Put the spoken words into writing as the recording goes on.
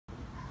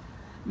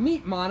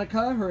Meet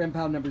Monica. Her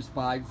impound number is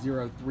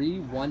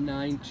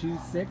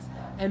 5031926.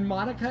 And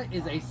Monica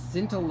is a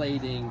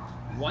scintillating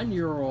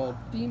 1-year-old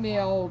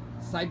female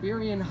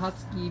Siberian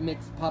Husky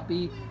mixed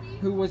puppy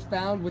who was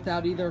found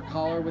without either a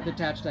collar with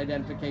attached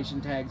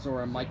identification tags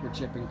or a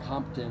microchip in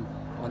Compton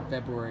on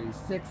February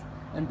 6th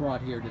and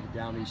brought here to the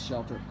Down East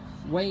shelter.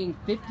 Weighing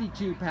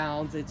 52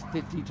 pounds, it's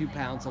 52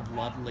 pounds of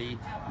lovely,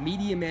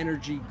 medium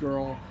energy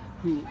girl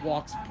who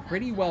walks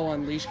pretty well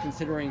on leash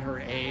considering her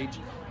age,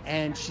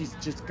 and she's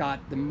just got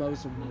the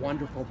most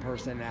wonderful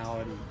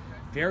personality.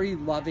 Very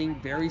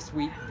loving, very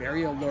sweet,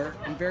 very alert,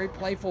 and very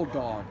playful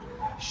dog.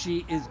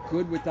 She is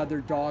good with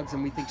other dogs,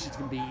 and we think she's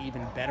going to be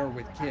even better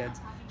with kids.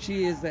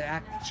 She is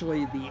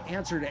actually the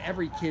answer to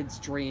every kid's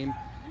dream.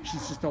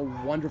 She's just a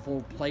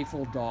wonderful,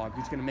 playful dog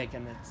who's going to make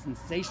a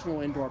sensational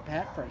indoor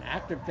pet for an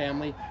active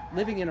family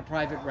living in a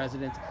private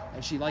residence,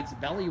 and she likes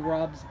belly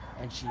rubs,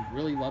 and she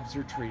really loves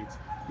her treats.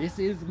 This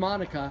is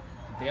Monica,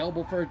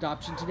 available for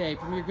adoption today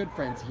from your good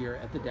friends here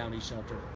at the Down East Shelter.